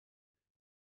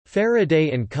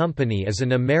Faraday Company is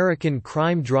an American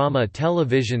crime drama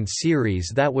television series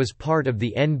that was part of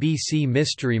the NBC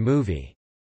mystery movie.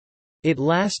 It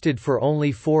lasted for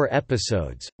only 4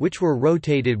 episodes, which were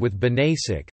rotated with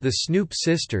Banasic, the Snoop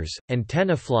Sisters, and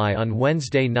Tenafly on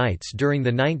Wednesday nights during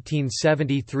the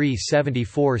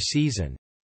 1973–74 season.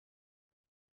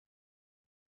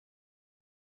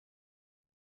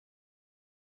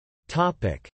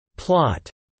 Plot.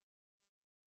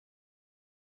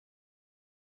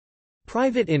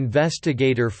 Private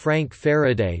investigator Frank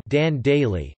Faraday, Dan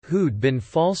Daly, who'd been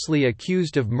falsely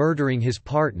accused of murdering his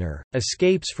partner,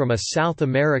 escapes from a South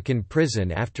American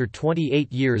prison after 28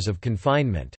 years of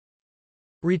confinement.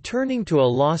 Returning to a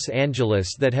Los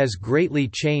Angeles that has greatly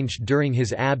changed during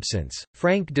his absence,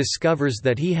 Frank discovers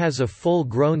that he has a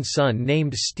full-grown son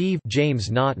named Steve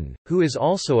James Naughton, who is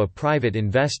also a private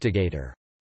investigator.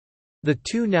 The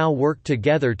two now work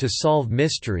together to solve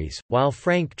mysteries, while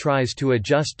Frank tries to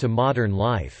adjust to modern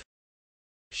life.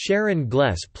 Sharon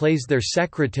Gless plays their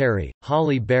secretary,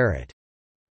 Holly Barrett.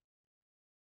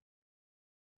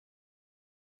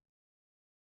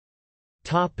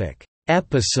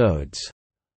 Episodes.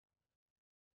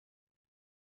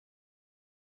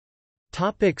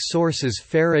 Sources: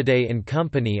 Faraday &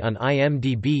 Company on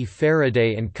IMDb,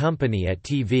 Faraday & Company at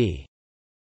TV.com